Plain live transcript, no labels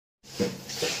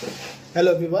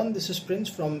Hello everyone, this is Prince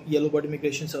from Yellowbird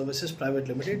Immigration Services Private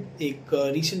Limited. एक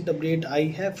recent update आई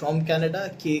है from Canada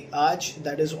कि आज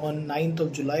that is on 9th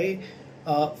of July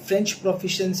French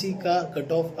proficiency का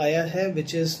cut off आया है,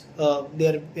 which is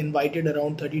they are invited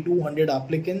around 3200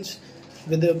 applicants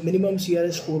with a minimum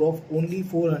CRS score of only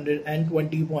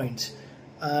 420 points.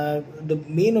 The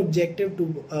main objective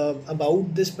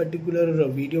about this particular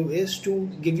video is to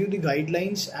give you the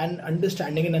guidelines and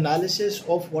understanding and analysis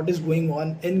of what is going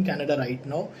on in Canada right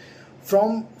now.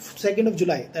 From 2nd of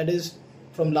July, that is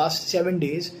from last 7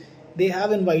 days, they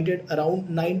have invited around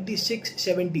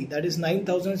 9670, that is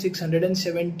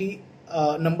 9670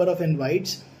 number of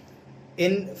invites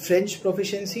in French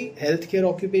proficiency, healthcare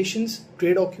occupations,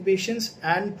 trade occupations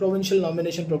and provincial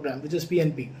nomination program, which is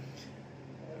PNP.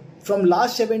 From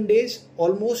last 7 days,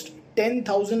 almost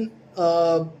 10,000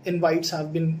 invites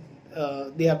have been,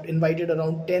 they have invited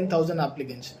around 10,000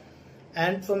 applicants.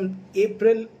 And from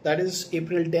April, that is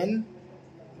April 10,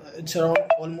 it's around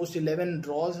almost 11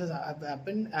 draws have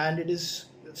happened, and it is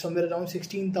somewhere around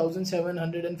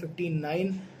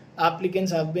 16,759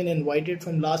 applicants have been invited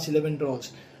from last 11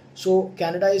 draws. So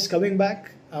Canada is coming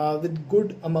back with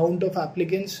good amount of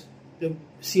applicants. The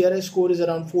CRS score is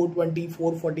around 420,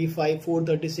 445,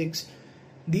 436.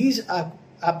 These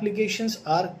applications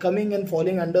are coming and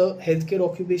falling under healthcare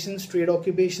occupations, trade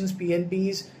occupations,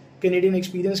 PNPs, Canadian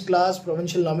Experience Class,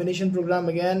 Provincial Nomination Program,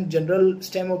 again, general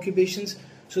STEM occupations.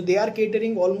 So they are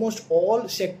catering almost all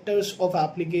sectors of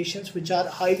applications which are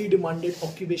highly demanded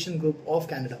occupation group of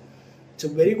Canada. It's a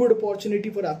very good opportunity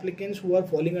for applicants who are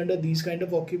falling under these kind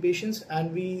of occupations,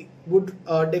 and we would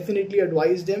definitely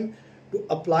advise them to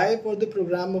apply for the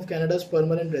program of Canada's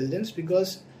permanent residence,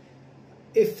 because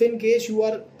if in case you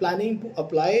are planning to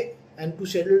apply and to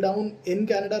settle down in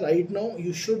Canada right now,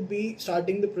 you should be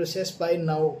starting the process by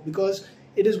now, because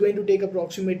it is going to take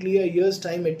approximately a year's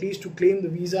time at least to claim the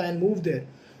visa and move there.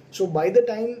 So by the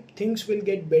time things will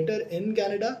get better in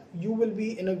Canada, you will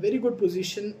be in a very good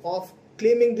position of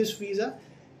claiming this visa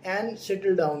and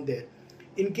settle down there.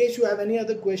 In case you have any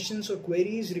other questions or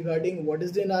queries regarding what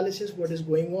is the analysis, what is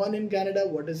going on in Canada,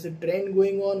 what is the trend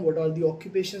going on, what are the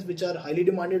occupations which are highly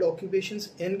demanded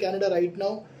occupations in Canada right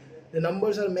now, the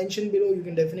numbers are mentioned below. You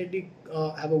can definitely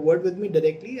have a word with me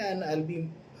directly, and I'll be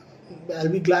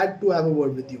glad to have a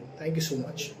word with you. Thank you so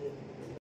much.